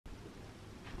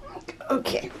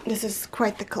Okay, this is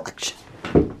quite the collection.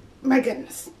 My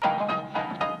goodness.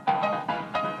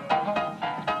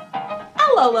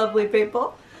 Hello, lovely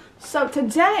people. So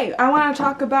today I want to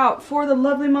talk about, for the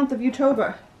lovely month of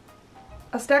October,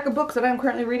 a stack of books that I'm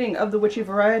currently reading of the witchy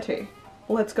variety.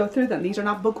 Let's go through them. These are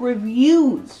not book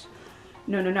reviews.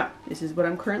 No. This is what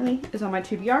I'm currently is on my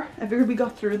TBR. I figured we go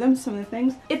through them, some of the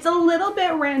things. It's a little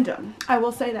bit random. I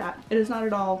will say that. It is not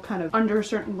at all kind of under a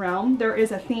certain realm. There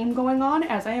is a theme going on,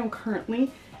 as I am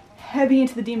currently heavy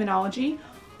into the demonology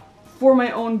for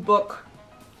my own book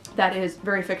that is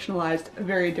very fictionalized, a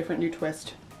very different new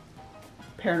twist,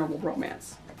 paranormal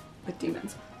romance with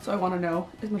demons. So I want to know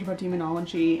as much about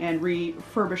demonology and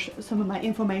refurbish some of my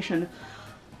information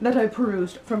that I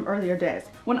perused from earlier days.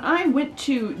 When I went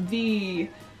to the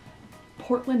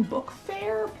Portland Book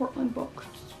Fair,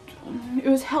 it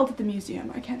was held at the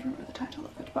museum. I can't remember the title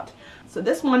of it, but. So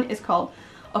this one is called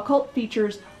Occult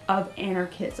Features of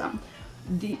Anarchism.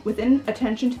 Within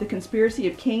Attention to the Conspiracy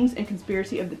of Kings and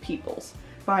Conspiracy of the Peoples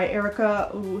by Erica,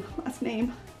 last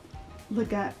name,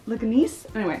 Leganese?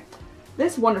 Anyway,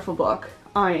 this wonderful book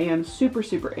I am super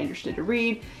interested to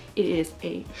read. It is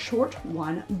a short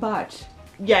one, but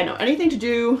yeah, no, anything to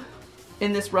do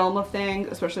in this realm of things,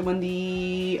 especially when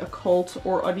the occult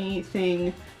or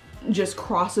anything just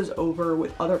crosses over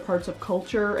with other parts of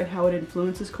culture and how it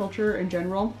influences culture in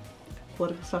general,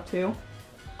 political stuff too,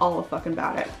 all fucking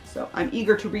about it. So I'm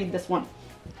eager to read this one.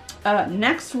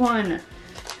 Next one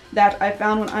that I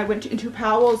found when I went into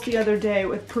Powell's the other day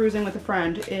with perusing with a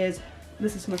friend is,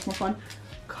 this is so much more fun,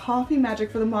 Coffee Magic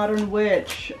for the Modern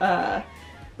Witch,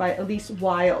 by Elise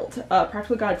Wilde.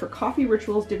 Practical guide for coffee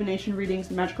rituals, divination readings,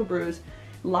 magical brews,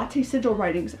 latte sigil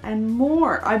writings, and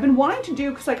more. I've been wanting to do,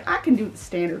 because like I can do the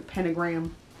standard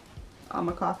pentagram on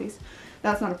my coffees.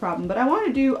 That's not a problem. But I want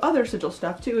to do other sigil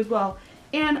stuff too as well.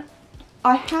 And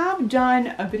I have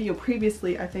done a video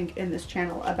previously, I think, in this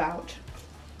channel about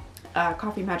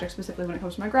coffee magic, specifically when it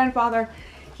comes to my grandfather.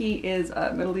 He is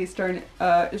Middle Eastern,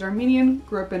 is Armenian,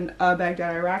 grew up in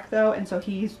Baghdad, Iraq though, and so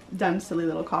he's done silly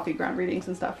little coffee ground readings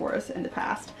and stuff for us in the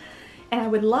past. And I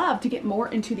would love to get more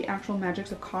into the actual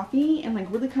magics of coffee and like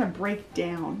really kind of break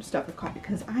down stuff with coffee,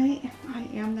 because I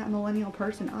am that millennial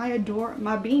person. I adore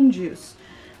my bean juice,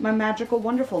 my magical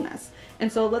wonderfulness.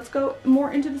 And so let's go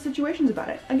more into the situations about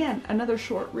it. Again, another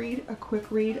short read, a quick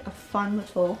read, a fun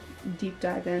little deep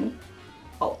dive in,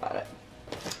 all about it.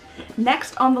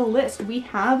 Next on the list, we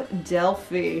have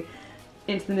Delphi,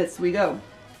 Into the Myths We Go,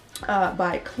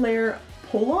 by Claire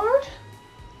Pollard.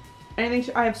 I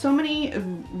have so many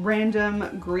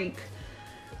random Greek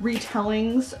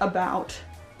retellings about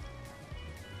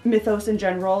mythos in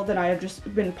general that I have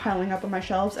just been piling up on my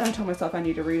shelves, and I told myself I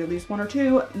need to read at least one or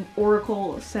two.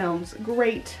 Oracle sounds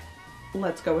great.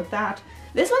 Let's go with that.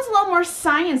 This one's a little more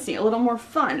sciencey, a little more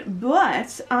fun,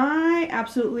 but I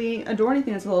absolutely adore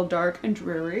anything that's a little dark and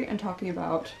dreary and talking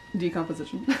about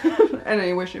decomposition in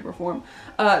any way, shape, or form.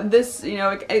 This, you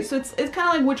know, so it's kind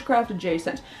of like witchcraft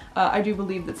adjacent. I do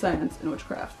believe that science and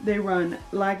witchcraft, they run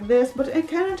like this, but at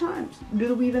kind of times do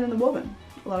the weaving and the woven.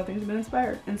 A lot of things have been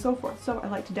inspired and so forth. So I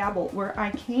like to dabble where I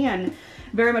can,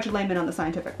 very much a layman on the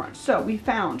scientific front. So we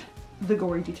found The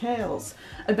Gory Details,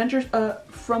 Adventures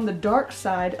from the Dark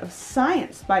Side of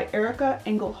Science by Erica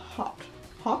Engel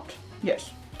Haupt?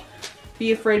 Yes.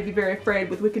 Be afraid, be very afraid,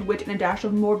 with wicked wit and a dash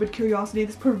of morbid curiosity.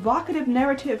 This provocative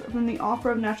narrative from the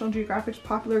author of National Geographic's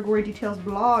popular Gory Details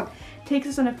blog takes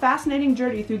us on a fascinating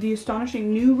journey through the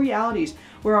astonishing new realities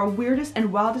where our weirdest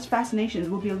and wildest fascinations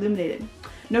will be illuminated.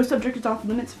 No subject is off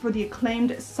limits for the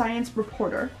acclaimed science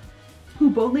reporter, who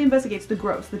boldly investigates the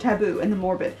gross, the taboo, and the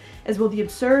morbid, as well the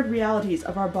absurd realities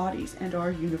of our bodies and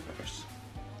our universe.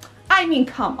 I mean,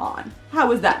 come on.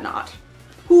 How is that not?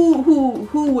 Who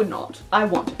would not? I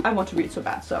want to read so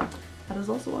bad, so that is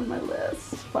also on my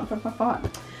list. Fun.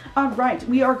 Alright,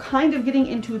 we are kind of getting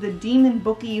into the demon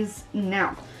bookies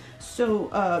now.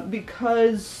 So,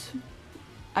 because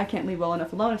I can't leave well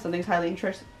enough alone if something's highly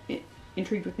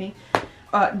intrigued with me,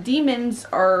 demons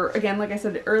are, again, like I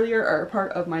said earlier, are a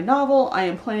part of my novel. I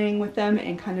am playing with them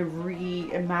and kind of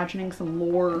reimagining some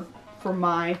lore for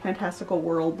my fantastical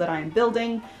world that I am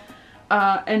building.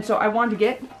 And so I wanted to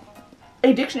get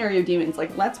a dictionary of demons.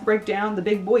 Like, let's break down the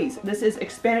big boys. This is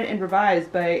expanded and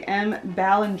revised by M.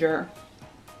 Ballinger,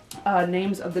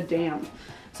 Names of the Damned.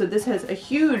 So this has a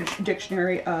huge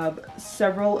dictionary of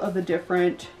several of the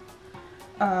different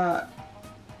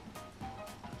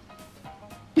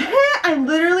I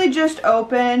literally just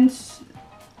opened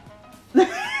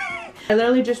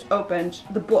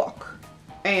the book,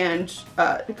 and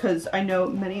because I know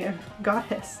many of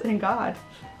goddess and god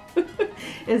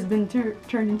has been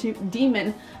turned into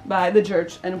demon by the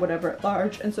church and whatever at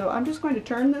large. And so I'm just going to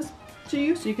turn this to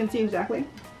you so you can see exactly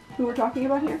who we're talking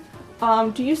about here.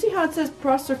 Do you see how it says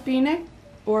Proserpine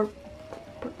or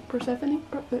Persephone?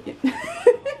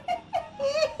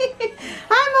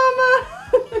 Hi, Mama!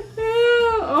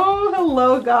 Oh,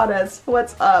 hello, goddess.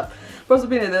 What's up?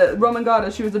 Proserpine, the Roman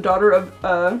goddess, she was the daughter of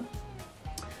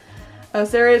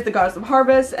Ceres, the goddess of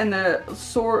harvest, and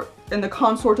the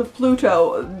consort of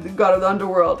Pluto, the god of the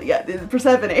underworld. Yeah,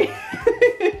 Persephone.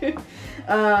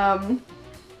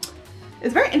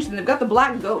 It's very interesting. They've got the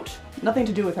black goat. Nothing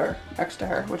to do with her, next to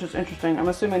her, which is interesting. I'm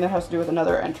assuming that has to do with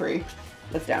another entry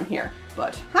that's down here.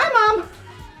 But, hi, Mom!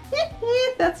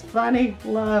 That's funny.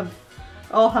 Love.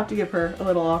 I'll have to give her a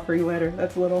little offering later.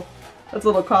 That's a little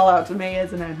call out to me,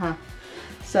 isn't it, huh?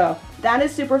 So, that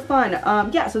is super fun.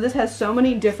 Yeah, so this has so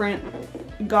many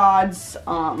different gods,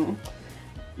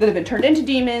 that have been turned into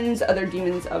demons, other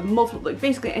demons of multiple, like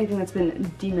basically anything that's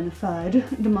been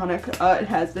demonified, demonic. It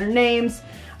has their names.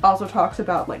 Also talks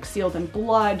about like sealed in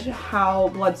blood, how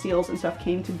blood seals and stuff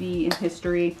came to be in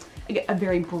history. I get a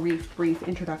very brief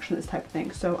introduction to this type of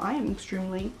thing. So I am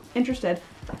extremely interested.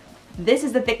 This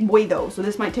is the thick boy though, so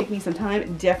this might take me some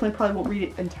time. Definitely probably won't read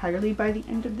it entirely by the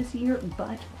end of this year,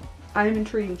 but I am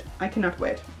intrigued. I cannot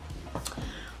wait.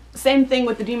 Same thing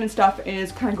with the demon stuff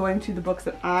is kind of going to the books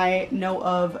that I know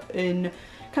of in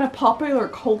kind of popular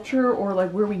culture or like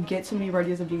where we get so many of our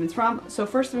ideas of demons from. So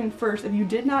first thing first, if you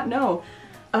did not know,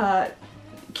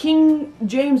 King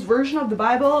James version of the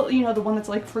Bible, you know, the one that's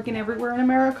like freaking everywhere in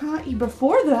America,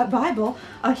 before that Bible,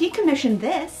 he commissioned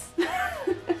this.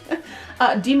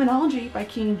 Demonology by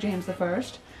King James I.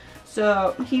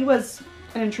 So he was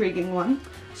an intriguing one.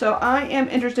 So I am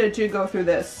interested to go through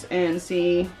this and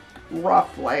see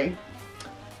roughly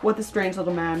what the strange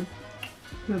little man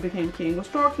who became king was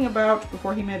talking about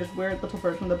before he made his weird little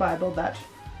version of the Bible that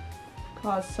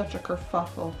caused such a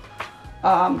kerfuffle.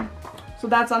 So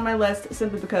that's on my list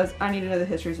simply because I need to know the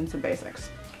histories and some basics.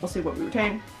 We'll see what we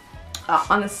retain.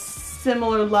 On a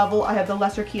similar level, I have The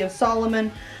Lesser Key of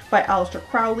Solomon by Aleister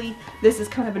Crowley. This is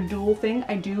kind of a dual thing.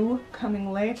 I do,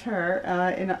 coming later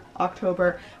in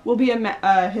October, will be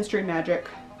a history magic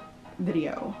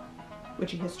video.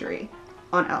 Witchy history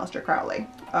on Aleister Crowley.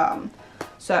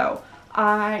 So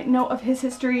I know of his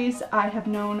histories, I have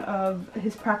known of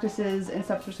his practices and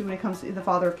stuff, especially when it comes to the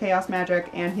father of chaos magic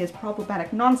and his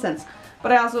problematic nonsense.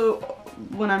 But I also,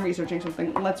 when I'm researching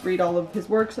something, let's read all of his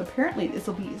works. Apparently this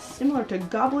will be similar to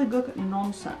gobbledygook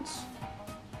nonsense,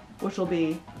 which will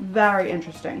be very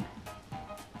interesting.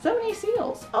 So many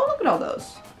seals. Oh, look at all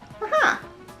those. Haha,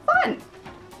 fun.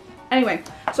 Anyway,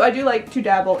 so I do like to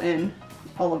dabble in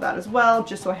all of that as well,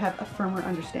 just so I have a firmer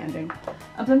understanding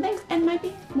of some things and might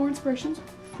be more inspirations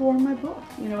for my book,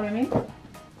 you know what I mean?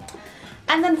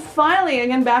 And then finally,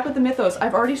 again, back with the mythos.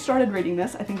 I've already started reading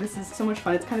this. I think this is so much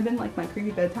fun. It's kind of been like my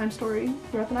creepy bedtime story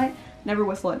throughout the night. Never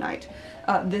Whistle at Night.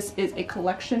 This is a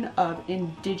collection of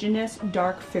indigenous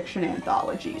dark fiction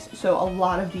anthologies. So a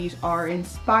lot of these are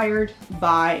inspired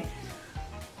by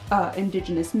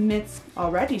indigenous myths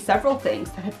already. Several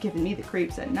things that have given me the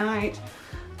creeps at night.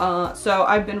 So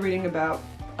I've been reading about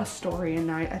a story a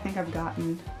night. I think I've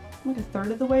gotten like a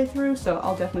third of the way through, so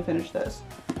I'll definitely finish this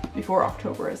before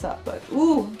October is up. But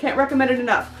ooh, can't recommend it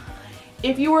enough.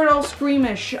 If you were at all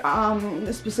squeamish,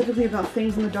 specifically about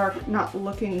things in the dark, not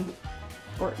looking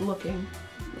or looking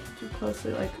too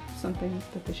closely like something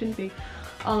that they shouldn't be,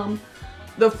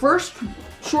 the first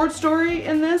short story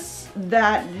in this,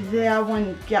 that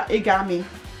one got me.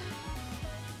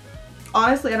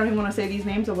 Honestly, I don't even want to say these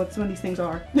names of what some of these things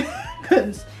are,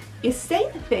 because you say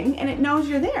the thing and it knows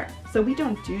you're there. So we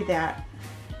don't do that.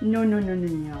 No, no, no, no,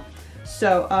 no.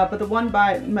 So, but the one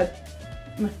by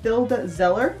Mathilda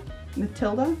Zeller,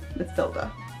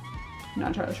 Mathilda? I'm not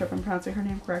entirely sure if I'm pronouncing her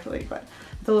name correctly, but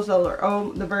Mathilda Zeller.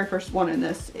 Oh, the very first one in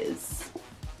this is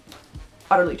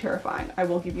utterly terrifying. I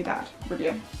will give you that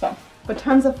review. So, but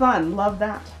tons of fun. Love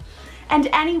that. And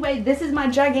anyway, this is my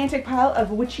gigantic pile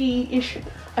of witchy-ish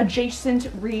adjacent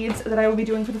reads that I will be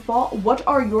doing for the fall. What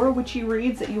are your witchy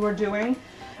reads that you are doing?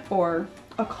 Or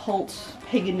occult,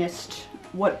 paganist,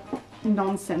 what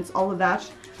nonsense, all of that.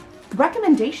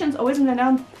 Recommendations always in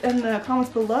the comments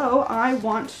below. I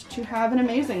want to have an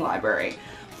amazing library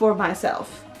for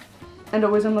myself. And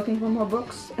always I'm looking for more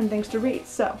books and things to read.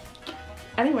 So,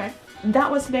 anyway,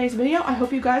 that was today's video. I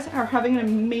hope you guys are having an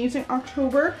amazing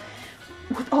October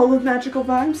with all of magical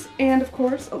vibes and, of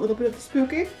course, a little bit of the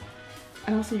spooky.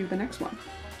 And I'll see you in the next one.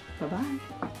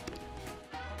 Bye-bye.